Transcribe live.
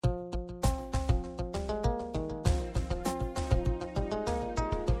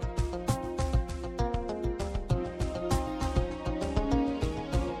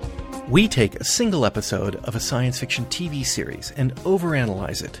We take a single episode of a science fiction TV series and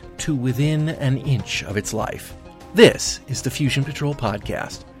overanalyze it to within an inch of its life. This is the Fusion Patrol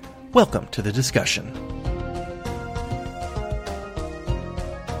Podcast. Welcome to the discussion.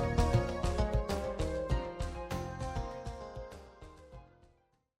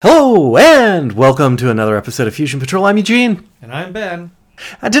 Hello, and welcome to another episode of Fusion Patrol. I'm Eugene. And I'm Ben.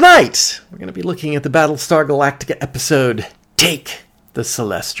 And tonight, we're going to be looking at the Battlestar Galactica episode, Take the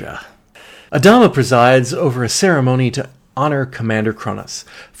Celestra. Adama presides over a ceremony to honor Commander Kronos,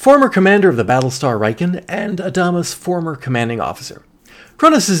 former commander of the Battlestar Riken and Adama's former commanding officer.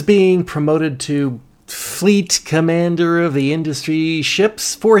 Kronos is being promoted to Fleet Commander of the Industry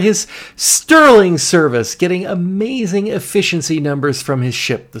ships for his sterling service, getting amazing efficiency numbers from his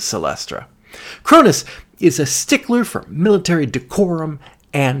ship, the Celestra. Kronos is a stickler for military decorum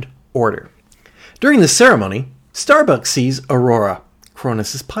and order. During the ceremony, Starbuck sees Aurora,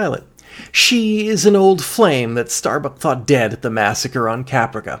 Kronos' pilot. She is an old flame that Starbuck thought dead at the massacre on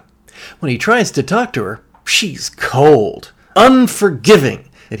Caprica. When he tries to talk to her, she's cold, unforgiving,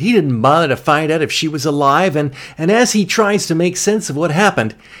 that he didn't bother to find out if she was alive, and as he tries to make sense of what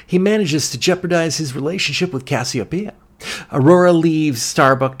happened, he manages to jeopardize his relationship with Cassiopeia. Aurora leaves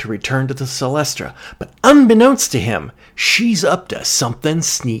Starbuck to return to the Celestra, but unbeknownst to him, she's up to something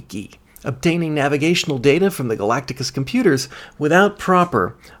sneaky, obtaining navigational data from the Galactica's computers without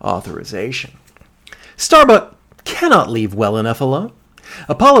proper authorization. Starbuck cannot leave well enough alone.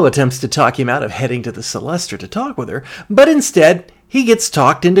 Apollo attempts to talk him out of heading to the Celestra to talk with her, but instead, he gets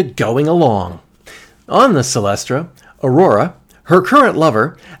talked into going along. On the Celestra, Aurora, her current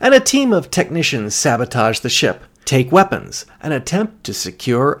lover, and a team of technicians sabotage the ship, take weapons, and attempt to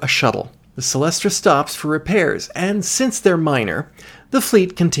secure a shuttle. The Celestra stops for repairs, and since they're minor, the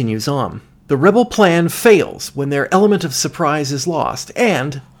fleet continues on. The rebel plan fails when their element of surprise is lost,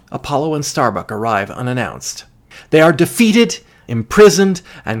 and Apollo and Starbuck arrive unannounced. They are defeated, imprisoned,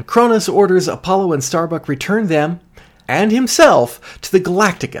 and Kronos orders Apollo and Starbuck return them and himself to the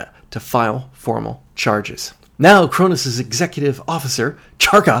Galactica to file formal charges. Now Kronos' executive officer,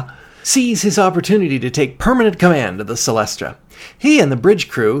 Charka, sees his opportunity to take permanent command of the Celestra. He and the bridge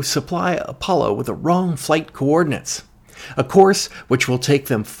crew supply Apollo with the wrong flight coordinates, a course which will take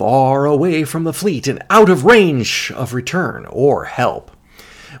them far away from the fleet and out of range of return or help.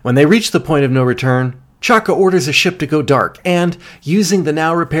 When they reach the point of no return, Chaka orders a ship to go dark and, using the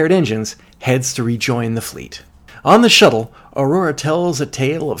now repaired engines, heads to rejoin the fleet. On the shuttle, Aurora tells a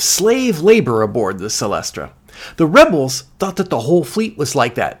tale of slave labor aboard the Celestra. The rebels thought that the whole fleet was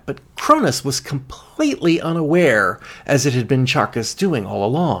like that, but Kronos was completely unaware, as it had been Charka's doing all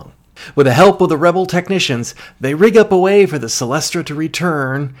along. With the help of the rebel technicians, they rig up a way for the Celestra to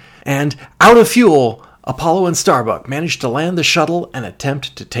return, and, out of fuel, Apollo and Starbuck manage to land the shuttle and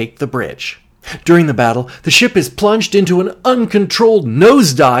attempt to take the bridge. During the battle, the ship is plunged into an uncontrolled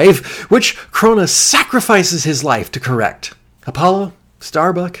nosedive, which Kronos sacrifices his life to correct. Apollo,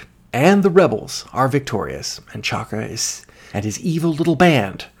 Starbuck, and the rebels are victorious, and Chaka and his evil little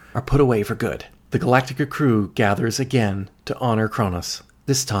band are put away for good. The Galactica crew gathers again to honor Kronos,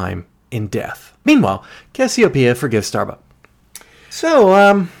 this time in death. Meanwhile, Cassiopeia forgives Starbuck.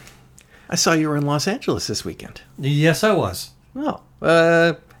 So, I saw you were in Los Angeles this weekend. Yes, I was. Oh,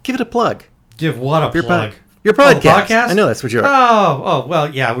 give it a plug. Give what a plug? Your podcast. Podcast? I know that's what you're... Oh, well,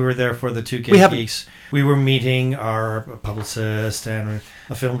 yeah, we were there for the 2K Geeks. We were meeting our publicist and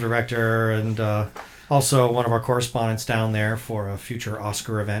a film director and also one of our correspondents down there for a future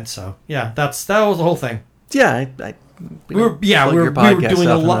Oscar event. So, yeah, that was the whole thing. Yeah, we were doing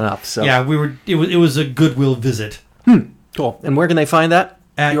a lot. Enough, so. Yeah, it was a goodwill visit. Cool. And where can they find that?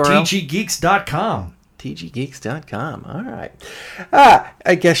 At URL? tggeeks.com. tggeeks.com. All right.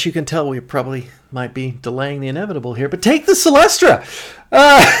 I guess you can tell we probably might be delaying the inevitable here, but take the Celestra.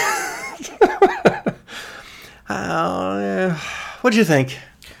 What'd you think?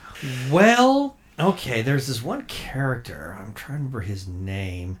 Well, okay, there's this one character. I'm trying to remember his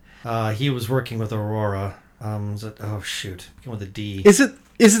name. He was working with Aurora. Begin with a D. Is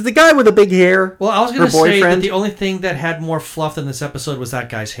it the guy with the big hair? Well, I was going to say that the only thing that had more fluff than this episode was that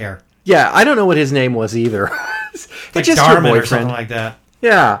guy's hair. Yeah, I don't know what his name was either. Like just Darman or something like that.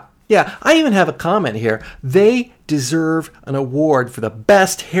 Yeah. I even have a comment here. They deserve an award for the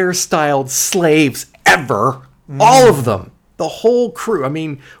best hairstyled slaves ever. All of them. The whole crew. I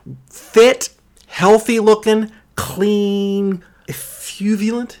mean, fit, healthy looking, clean,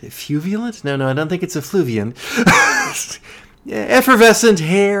 effluviant? No, I don't think it's effluviant. Effervescent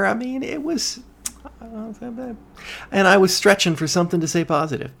hair. I mean, it was... And I was stretching for something to say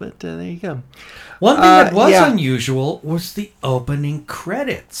positive, but there you go. One thing that was unusual was the opening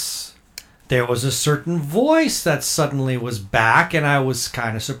credits. there was a certain voice that suddenly was back, and I was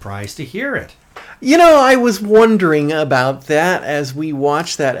kind of surprised to hear it. I was wondering about that as we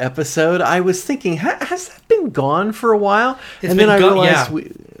watched that episode. I was thinking, has that been gone for a while? And then I realized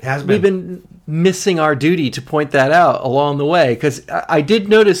we've been missing our duty to point that out along the way, because I did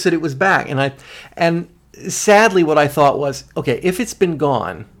notice that it was back, and sadly what I thought was, okay, if it's been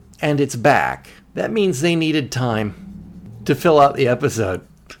gone and it's back, that means they needed time to fill out the episode.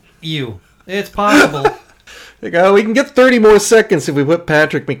 It's possible. Like, we can get 30 more seconds if we put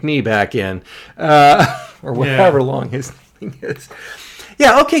Patrick McNee back in. Or however long his thing is.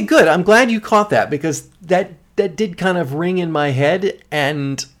 Yeah, okay, good. I'm glad you caught that, because that did kind of ring in my head,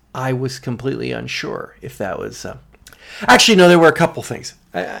 and I was completely unsure if that was... Actually, no, there were a couple things.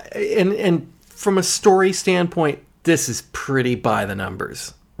 And from a story standpoint, this is pretty by the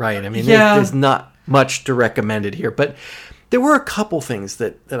numbers, right? I mean, there's not much to recommend it here, but there were a couple things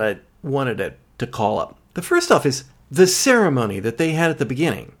that I wanted to call up. The first off is the ceremony that they had at the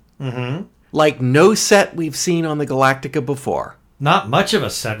beginning. Mm-hmm. Like no set we've seen on the Galactica before. Not much of a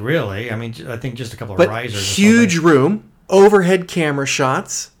set, really. I mean, I think just a couple of risers. Huge room, overhead camera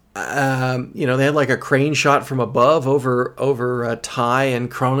shots. They had like a crane shot from above over Ty and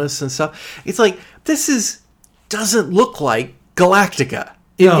Cronus and stuff. It's like, doesn't look like Galactica.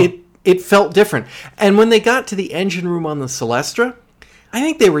 It felt different. And when they got to the engine room on the Celestra, I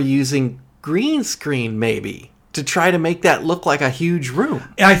think they were using green screen maybe to try to make that look like a huge room.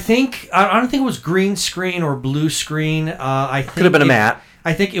 I don't think it was green screen or blue screen. I think could have been a mat.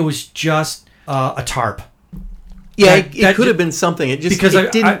 I think it was just a tarp. Yeah, it could have been something. It just because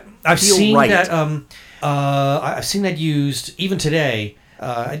I've seen right. that. I've seen that used even today.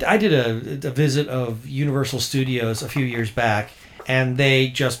 I did a visit of Universal Studios a few years back, and they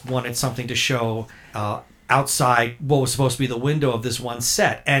just wanted something to show outside what was supposed to be the window of this one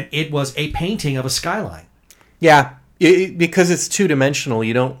set, and it was a painting of a skyline. Yeah, because it's two-dimensional,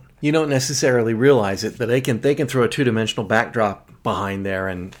 you don't necessarily realize it, but they can throw a two-dimensional backdrop behind there,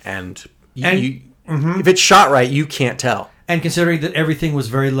 and if it's shot right, you can't tell. And considering that everything was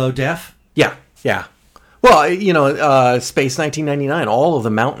very low def, yeah. Well, Space 1999, all of the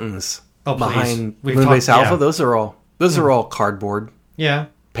mountains behind Moonbase Alpha, those are all cardboard,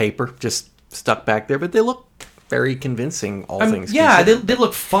 paper, just stuck back there, but they look very convincing, things considered. They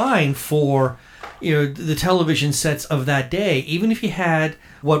look fine for the television sets of that day. Even if you had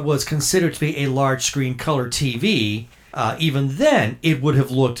what was considered to be a large screen color TV, even then it would have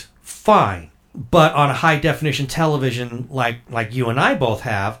looked fine. But on a high definition television like you and I both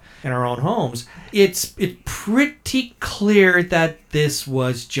have in our own homes, it's pretty clear that this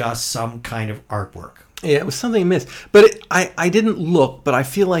was just some kind of artwork. Yeah, it was something missed. But I didn't look, but I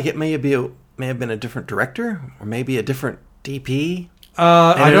feel like it may have been a different director, or maybe a different DP.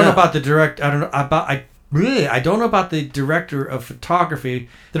 I don't know about the director. I don't know about the director of photography.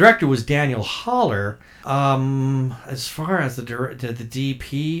 The director was Daniel Haller. As far as the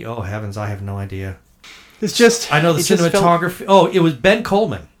DP, oh heavens, I have no idea. It's just I know the cinematography. Oh, it was Ben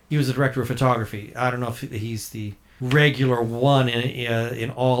Coleman. He was the director of photography. I don't know if he's the regular one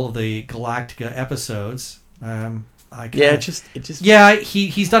in all of the Galactica episodes. He's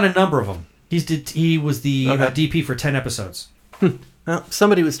done a number of them. He was the DP for 10 episodes. Well,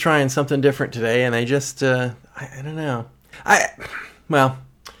 somebody was trying something different today, and they just I don't know.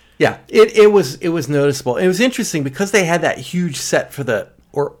 It was noticeable. It was interesting because they had that huge set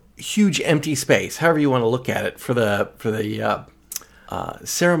or huge empty space, however you want to look at it, for the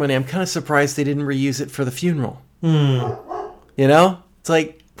ceremony. I'm kind of surprised they didn't reuse it for the funeral. It's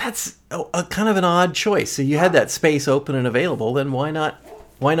like that's a kind of an odd choice. So you had that space open and available, then why not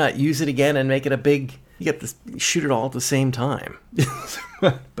use it again and make it a big? You get to shoot it all at the same time.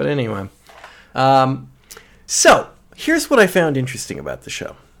 But anyway, so here's what I found interesting about the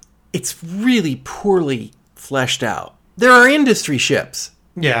show. It's really poorly fleshed out. There are industry ships.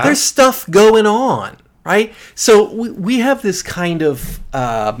 Yeah. There's stuff going on, right? So we have this kind of,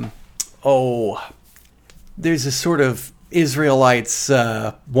 there's a sort of Israelites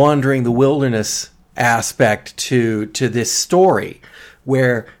wandering the wilderness aspect to this story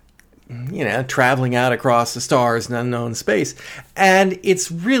where, traveling out across the stars in unknown space. And it's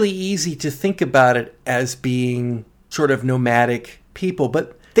really easy to think about it as being sort of nomadic people,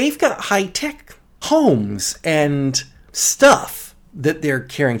 but they've got high-tech homes and stuff that they're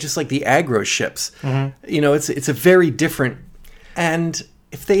carrying, just like the Agro ships. Mm-hmm. It's a very different... And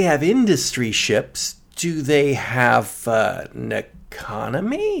if they have industry ships, do they have an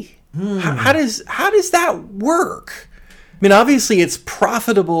economy? How does that work? I mean, obviously it's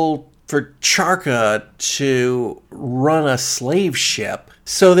profitable Charka to run a slave ship.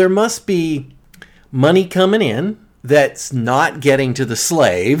 So there must be money coming in that's not getting to the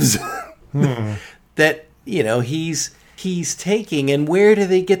slaves that, he's taking. And where do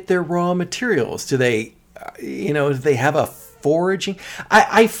they get their raw materials? Do they, do they have a foraging?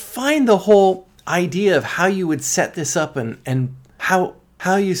 I find the whole idea of how you would set this up and how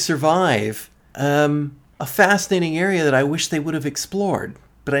you survive a fascinating area that I wish they would have explored.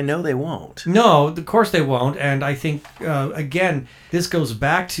 But I know they won't. No, of course they won't. And I think, again, this goes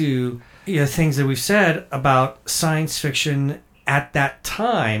back to things that we've said about science fiction at that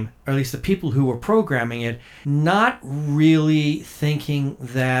time, or at least the people who were programming it, not really thinking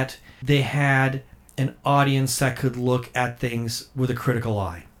that they had an audience that could look at things with a critical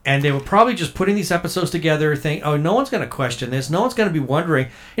eye. And they were probably just putting these episodes together thinking, oh, no one's going to question this. No one's going to be wondering.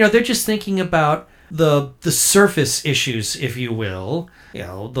 They're just thinking about the surface issues, if you will.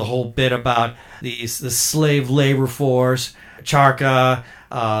 The whole bit about the slave labor force, Charka,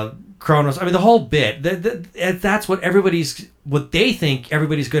 Kronos. I mean, the whole bit. That's what they think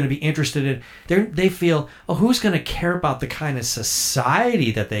everybody's going to be interested in. They feel, who's going to care about the kind of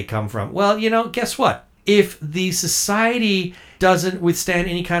society that they come from? Well, guess what? If the society doesn't withstand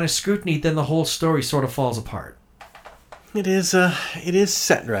any kind of scrutiny, then the whole story sort of falls apart. It is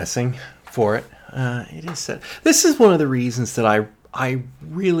set dressing for it. It is set. This is one of the reasons that I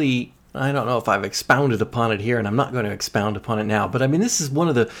really, I don't know if I've expounded upon it here, and I'm not going to expound upon it now, but I mean, this is one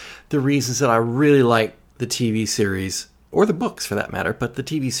of the reasons that I really like the TV series, or the books for that matter, but the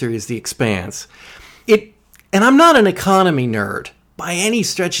TV series, The Expanse. And I'm not an economy nerd by any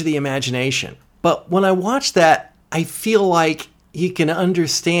stretch of the imagination, but when I watch that, I feel like you can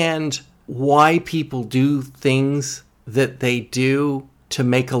understand why people do things that they do to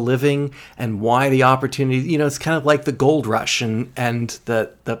make a living, and why the opportunity, it's kind of like the gold rush and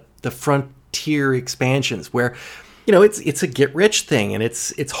the frontier expansions where, it's a get rich thing, and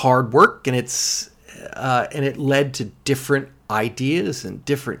it's hard work, and and it led to different ideas and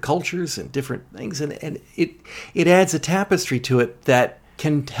different cultures and different things. And it adds a tapestry to it that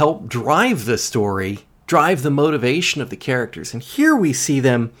can help drive the story, drive the motivation of the characters. And here we see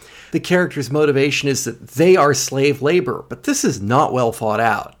the character's motivation is that they are slave labor, but this is not well thought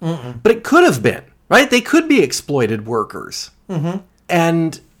out. Mm-mm. But it could have been, right? They could be exploited workers. Mm-hmm.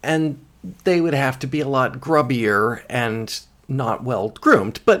 And they would have to be a lot grubbier and not well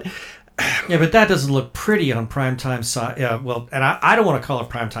groomed. But yeah, but that doesn't look pretty on primetime and I don't want to call it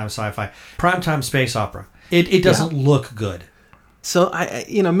primetime sci-fi. Primetime space opera. It doesn't look good. So,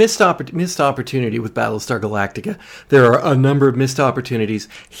 missed opportunity with Battlestar Galactica. There are a number of missed opportunities.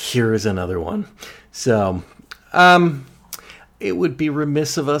 Here is another one. So, it would be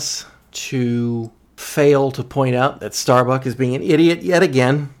remiss of us to fail to point out that Starbuck is being an idiot yet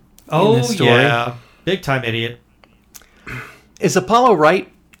again in this story. Yeah. Big time idiot. Is Apollo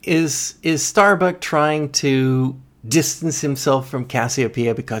right? Is Starbuck trying to distance himself from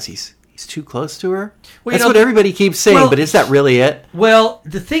Cassiopeia because he's too close to her? Well, that's what everybody keeps saying, but is that really it? Well,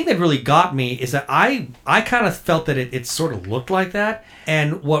 the thing that really got me is that I kind of felt that it sort of looked like that,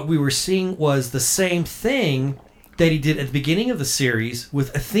 and what we were seeing was the same thing that he did at the beginning of the series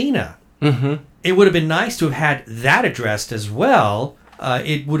with Athena. Mm-hmm. It would have been nice to have had that addressed as well.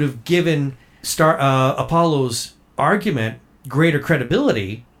 It would have given Apollo's argument greater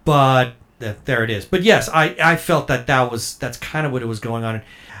credibility, but there it is. But yes, I felt that's kind of what it was going on.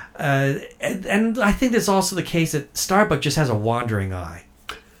 And I think that's also the case that Starbuck just has a wandering eye.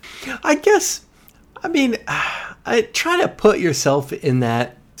 I guess, I try to put yourself in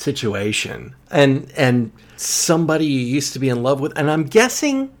that situation and somebody you used to be in love with. And I'm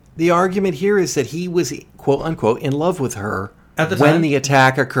guessing the argument here is that he was, quote unquote, in love with her at the time when the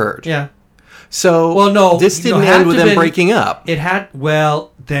attack occurred. Yeah. So, this didn't end with them breaking up.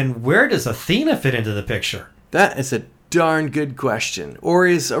 Then where does Athena fit into the picture? That is a darn good question. Or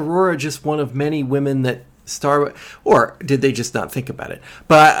is Aurora just one of many women that Starbuck, or did they just not think about it?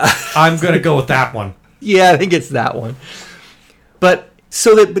 But I'm going to go with that one. Yeah, I think it's that one. But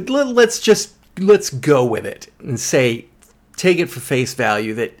let's go with it and say, take it for face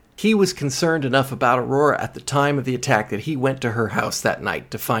value that he was concerned enough about Aurora at the time of the attack that he went to her house that night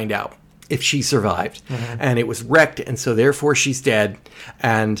to find out if she survived. Mm-hmm. And it was wrecked, and so therefore she's dead.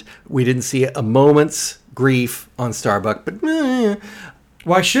 And we didn't see a moment's grief on Starbuck, but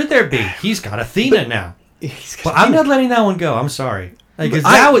why should there be? He's got Athena now. Well, I'm not letting that one go. I'm sorry, because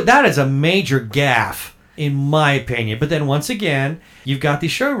that is a major gaffe in my opinion. But then once again, you've got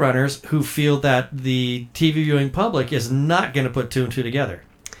these showrunners who feel that the TV viewing public is not going to put two and two together.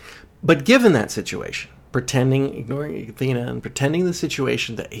 But given that situation, ignoring Athena and pretending the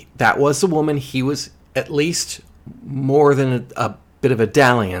situation that was the woman he was at least more than a bit of a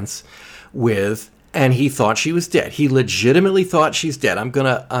dalliance with, and he thought she was dead. He legitimately thought she's dead. I'm going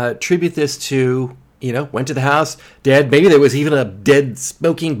to attribute this to, went to the house, dead. Maybe there was even a dead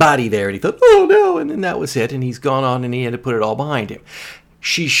smoking body there, and he thought, oh no, and then that was it, and he's gone on and he had to put it all behind him.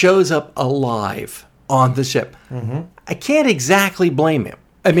 She shows up alive on the ship. Mm-hmm. I can't exactly blame him.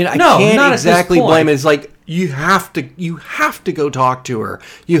 I mean, I can't exactly blame him. It's like, you have to go talk to her.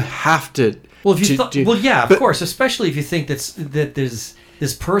 You have to... Well, of course, especially if you think that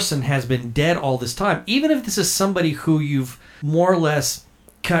this person has been dead all this time. Even if this is somebody who you've more or less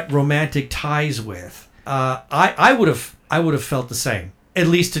cut romantic ties with, I would have felt the same. At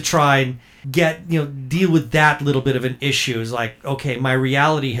least to try and deal with that little bit of an issue. Is like, okay, my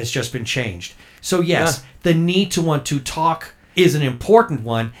reality has just been changed. So yes, the need to want to talk is an important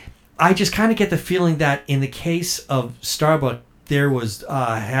one. I just kind of get the feeling that in the case of Starbuck, there was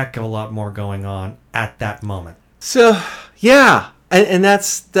a heck of a lot more going on at that moment. So, yeah. And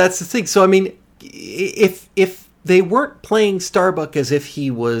that's the thing. So, I mean, if they weren't playing Starbuck as if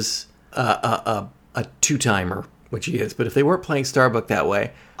he was a two-timer, which he is, but if they weren't playing Starbuck that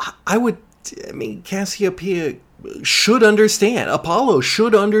way, Cassiopeia should understand. Apollo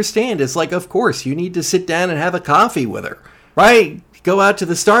should understand. It's like, of course, you need to sit down and have a coffee with her, right? Go out to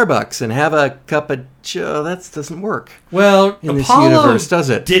the Starbucks and have a cup of Joe. That doesn't work. Well, in this universe,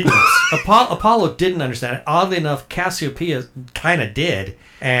 does it? Didn't. Apollo didn't understand it. Oddly enough, Cassiopeia kind of did,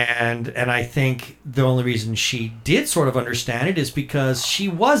 and I think the only reason she did sort of understand it is because she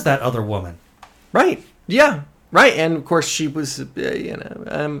was that other woman. Right. Yeah. Right. And of course, she was,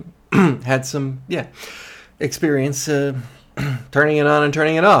 had some experience turning it on and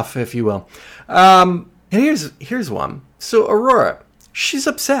turning it off, if you will. And here's one. So Aurora, she's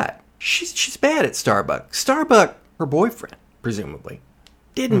upset. She's bad at Starbuck. Starbuck, her boyfriend, presumably,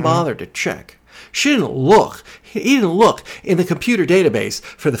 didn't bother to check. He didn't look in the computer database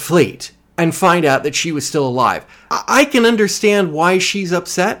for the fleet and find out that she was still alive. I can understand why she's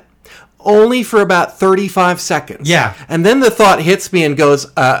upset, only for about 35 seconds. Yeah. And then the thought hits me and goes,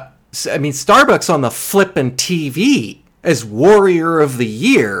 Starbuck's on the flippin' TV as Warrior of the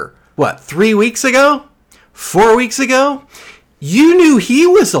Year. What, 3 weeks ago? 4 weeks ago? You knew he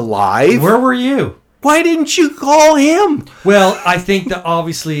was alive. Where were you? Why didn't you call him? Well, I think that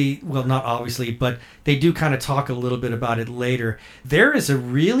not obviously, but they do kind of talk a little bit about it later. There is a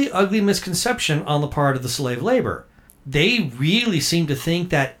really ugly misconception on the part of the slave labor. They really seem to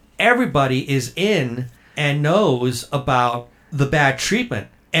think that everybody is in and knows about the bad treatment.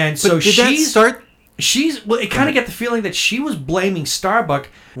 And so it kind of get the feeling that she was blaming Starbuck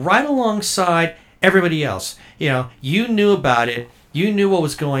right alongside everybody else. You knew about it. You knew what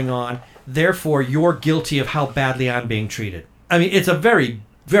was going on. Therefore, you're guilty of how badly I'm being treated. I mean, it's a very,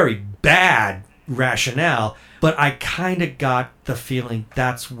 very bad rationale, but I kind of got the feeling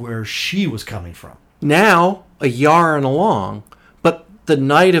that's where she was coming from. Now, a yarn along, but the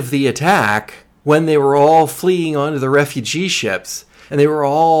night of the attack, when they were all fleeing onto the refugee ships, and they were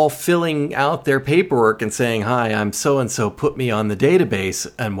all filling out their paperwork and saying, hi, I'm so-and-so, put me on the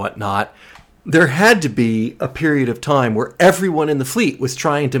database and whatnot, there had to be a period of time where everyone in the fleet was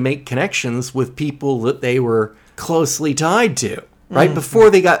trying to make connections with people that they were closely tied to, right?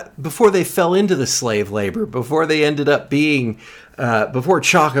 Mm-hmm. Before they fell into the slave labor, before they ended up being, before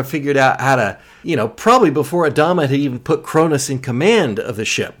Chaka figured out how to, probably before Adama had even put Cronus in command of the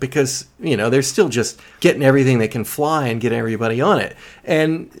ship, because, they're still just getting everything that can fly and get everybody on it.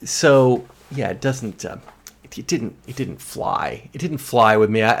 And so, it doesn't... It didn't fly. It didn't fly with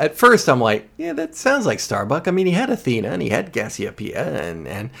me. At first, I'm like, yeah, that sounds like Starbuck. I mean, he had Athena and he had Cassiopeia,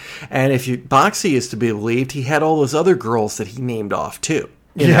 and if Boxy is to be believed, he had all those other girls that he named off too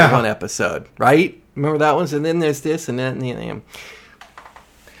in that one episode, right? Remember that one? And then there's this and that. And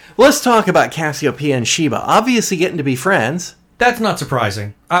let's talk about Cassiopeia and Sheba. Obviously, getting to be friends. That's not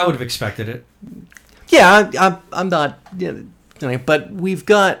surprising. I would have expected it. Yeah, I'm not. But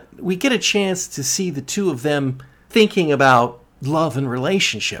we get a chance to see the two of them thinking about love and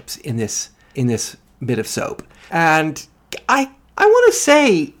relationships in this bit of soap. And I want to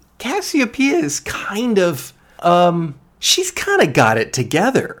say Cassiopeia is kind of she's kind of got it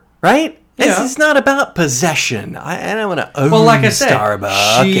together, right? Yeah. It's not about possession. I don't want to own like I said,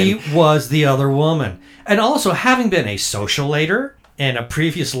 Starbuck. She was the other woman. And also, having been a socialator in a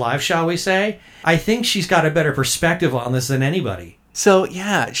previous life, shall we say, I think she's got a better perspective on this than anybody. So,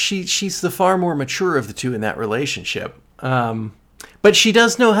 yeah, she's the far more mature of the two in that relationship. But she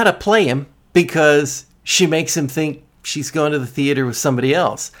does know how to play him because she makes him think she's going to the theater with somebody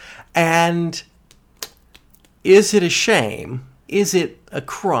else. And is it a shame? Is it a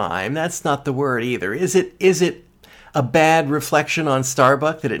crime? That's not the word either. Is it a bad reflection on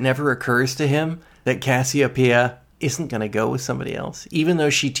Starbuck that it never occurs to him that Cassiopeia isn't going to go with somebody else, even though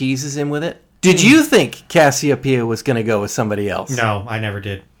she teases him with it? Did you think Cassiopeia was going to go with somebody else? No, I never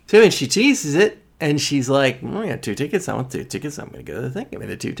did. So when she teases it, and she's like, I got 2 tickets. I want 2 tickets. I'm going to go to the thing. Give me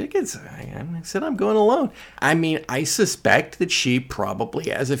the 2 tickets. I said, I'm going alone. I mean, I suspect that she probably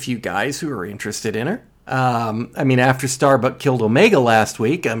has a few guys who are interested in her. I mean, after Starbuck killed Omega last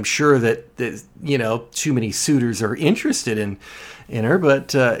week, I'm sure that, too many suitors are interested in her,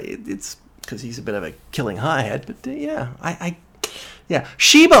 but it's because he's a bit of a killing hothead. But yeah.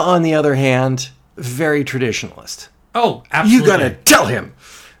 Sheba, on the other hand, very traditionalist. Oh, absolutely. You got to tell him,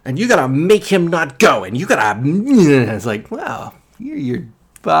 and you got to make him not go, and you got to... It's like, wow, you're your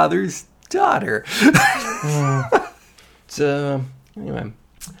father's daughter. So, anyway.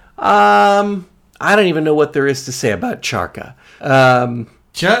 I don't even know what there is to say about Charka.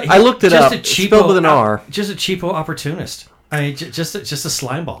 I looked it up. Spelled with an R. Just a cheapo opportunist. I mean, just a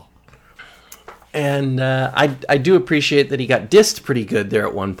slime ball. And I do appreciate that he got dissed pretty good there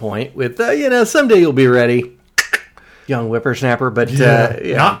at one point with, someday you'll be ready, young whippersnapper. But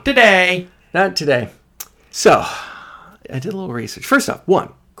not today. Not today. So, I did a little research. First off,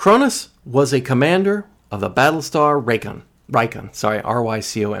 1, Cronus was a commander of the Battlestar Rycon. Rycon, sorry,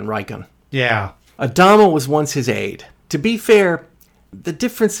 R-Y-C-O-N, Rycon. Yeah. Adama was once his aide. To be fair, the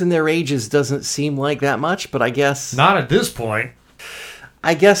difference in their ages doesn't seem like that much, but I guess... Not at this point.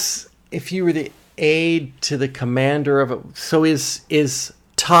 I guess if you were the aide to the commander of it... So is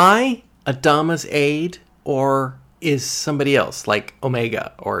Ty Adama's aide, or is somebody else, like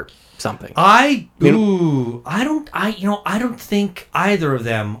Omega or something? I don't think either of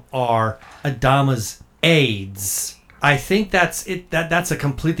them are Adama's aides. I think that's it. That's a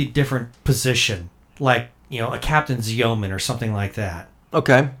completely different position, like a captain's yeoman or something like that.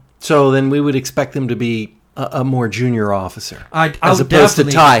 Okay, so then we would expect them to be a more junior officer, as opposed to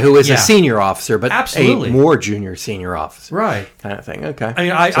Ty, who is a senior officer, but absolutely. a more junior senior officer, right? Kind of thing. Okay. I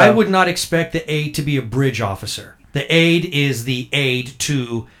mean, I would not expect the aide to be a bridge officer. The aide is the aide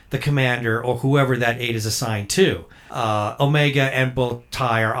to the commander or whoever that aide is assigned to. Omega and both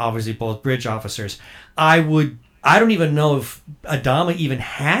Ty are obviously both bridge officers. I don't even know if Adama even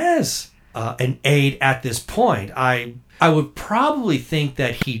has an aide at this point. I would probably think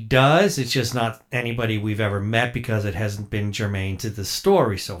that he does. It's just not anybody we've ever met because it hasn't been germane to the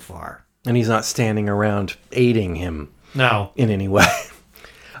story so far. And he's not standing around aiding him. No. In any way.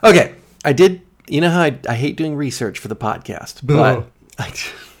 Okay, I did... You know how I hate doing research for the podcast, but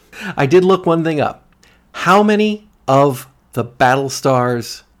I did look one thing up. How many of the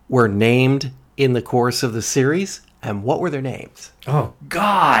Battlestars were named in the course of the series, and what were their names? Oh,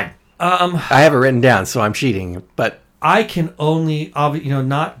 God. I have it written down, so I'm cheating, but... I can only,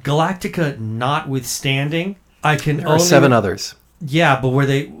 not Galactica notwithstanding, there are 7 others. Yeah, but were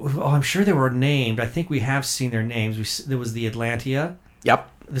they... Oh, I'm sure they were named. I think we have seen their names. There was the Atlantia. Yep.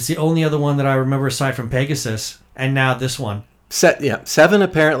 That's the only other one that I remember aside from Pegasus, and now this one. 7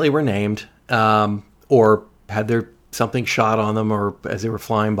 apparently were named, or had their something shot on them, or as they were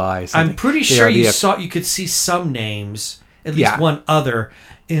flying by. I'm pretty sure you could see some names, at least one other,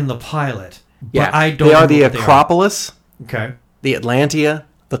 in the pilot. But I don't. They are the Acropolis, okay, the Atlantia,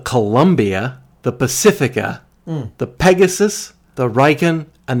 the Columbia, the Pacifica, the Pegasus, the Rycon,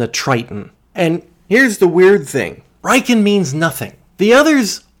 and the Triton. And here's the weird thing: Rycon means nothing. The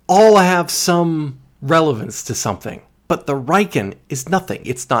others all have some relevance to something. But the Rycon is nothing.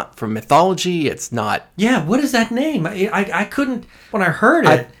 It's not from mythology. It's not... Yeah, what is that name? I couldn't... When I heard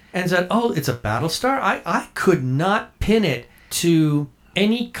it and said, oh, it's a Battlestar, I could not pin it to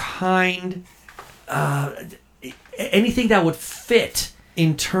any kind... anything that would fit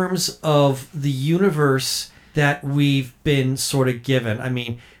in terms of the universe that we've been sort of given. I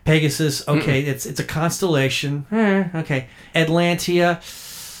mean, Pegasus, okay, it's a constellation. Okay. Atlantia...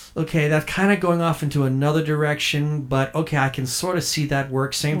 Okay, that's kind of going off into another direction, but okay, I can sort of see that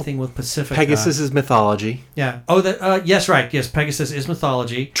work. Same thing with Pacifica. Pegasus is mythology. Yeah. Oh, yes, right. Yes, Pegasus is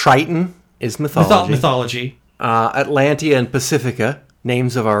mythology. Triton is mythology. Mythology. Atlantia and Pacifica,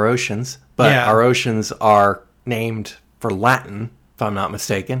 names of our oceans, but our oceans are named for Latin, if I'm not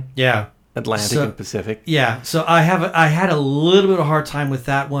mistaken. Yeah. Atlantic and Pacific. Yeah. So I had a little bit of a hard time with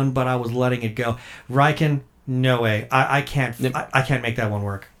that one, but I was letting it go. Rycon, no way. I can't make that one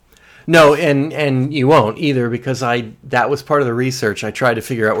work. No, and you won't either, because that was part of the research. I tried to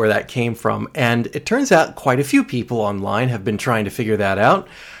figure out where that came from, and it turns out quite a few people online have been trying to figure that out,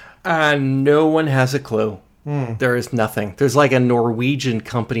 and no one has a clue. There is nothing. There's like a Norwegian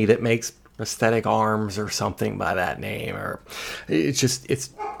company that makes prosthetic arms or something by that name, or it's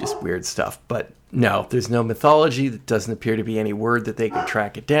just weird stuff. But no, there's no mythology. There doesn't appear to be any word that they could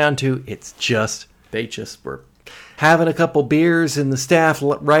track it down to. It's just they just were having a couple beers in the staff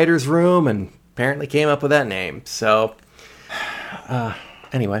writer's room and apparently came up with that name. So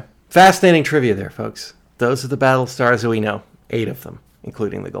anyway, fascinating trivia there, folks. Those are the battle stars that we know. 8 of them,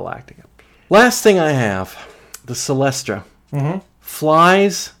 including the Galactica. Last thing I have, the Celestra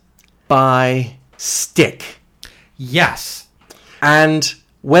flies by stick. Yes. And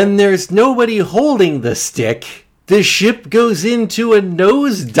when there's nobody holding the stick, the ship goes into a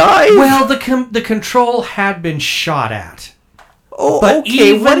nosedive. Well, the control had been shot at. Oh, but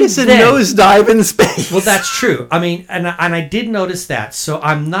okay. What is a nosedive in space? Well, that's true. I mean, and I did notice that, so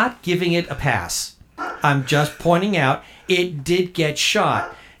I'm not giving it a pass. I'm just pointing out it did get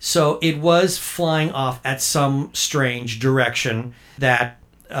shot. So it was flying off at some strange direction that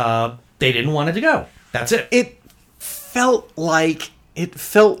they didn't want it to go. That's it. It felt like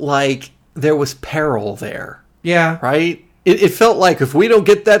there was peril there. Yeah. Right? It felt like if we don't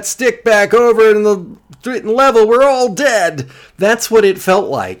get that stick back over in the level, we're all dead. That's what it felt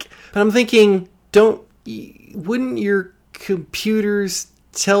like. But I'm thinking, wouldn't your computers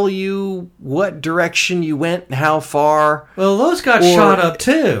tell you what direction you went and how far? Well, those got shot up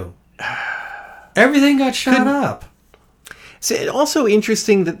too. Everything got shot up. So it's also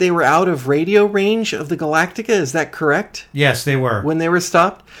interesting that they were out of radio range of the Galactica. Is that correct? Yes, they were. When they were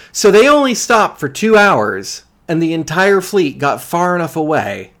stopped? So they only stopped for 2 hours, and the entire fleet got far enough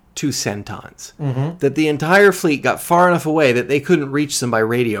away, 2 centons, that the entire fleet got far enough away that they couldn't reach them by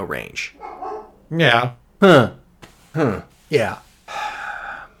radio range. Yeah. Yeah.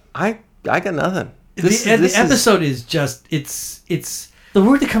 I got nothing. The episode is just, it's the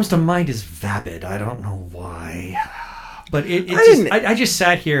word that comes to mind is vapid. I don't know why. But I just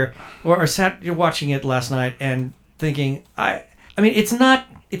sat here or sat watching it last night and thinking, I mean, it's not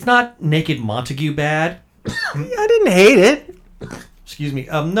Naked Montague bad. I didn't hate it. Excuse me.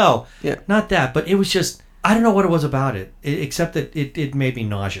 No, not that. But it was just, I don't know what it was about it, except that it made me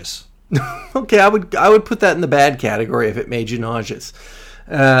nauseous. Okay, I would put that in the bad category if it made you nauseous.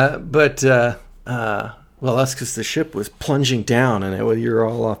 Well, that's because the ship was plunging down and you're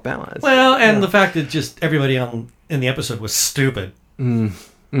all off balance. Well, and the fact that just everybody in the episode was stupid.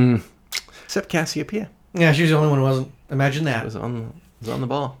 Except Cassiopeia. Yeah, she was the only one who wasn't. Imagine that. Was on the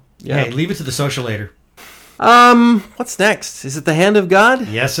ball. Yeah. Hey, leave it to the socialator. What's next? Is it the Hand of God?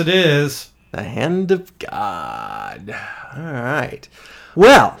 Yes, it is. The Hand of God. All right.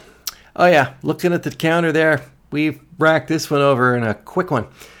 Well, oh yeah, looking at the counter there, we've racked this one over in a quick one.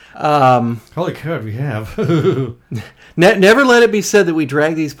 Holy cow, we have. Never let it be said that we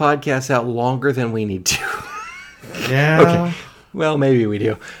drag these podcasts out longer than we need to. Yeah. Okay. Well, maybe we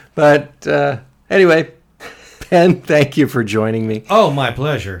do. But anyway, Ben, thank you for joining me. Oh, my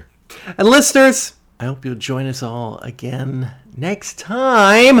pleasure. And listeners, I hope you'll join us all again next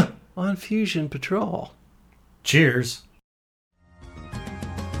time on Fusion Patrol. Cheers.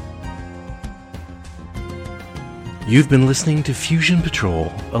 You've been listening to Fusion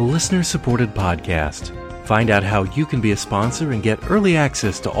Patrol, a listener-supported podcast. Find out how you can be a sponsor and get early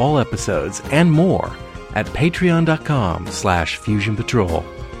access to all episodes and more at patreon.com/Fusion Patrol.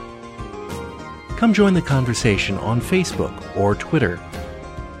 Come join the conversation on Facebook or Twitter.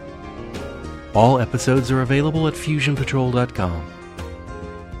 All episodes are available at FusionPatrol.com.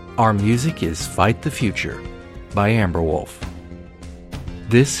 Our music is Fight the Future by Amberwolf.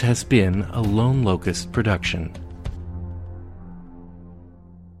 This has been a Lone Locust production.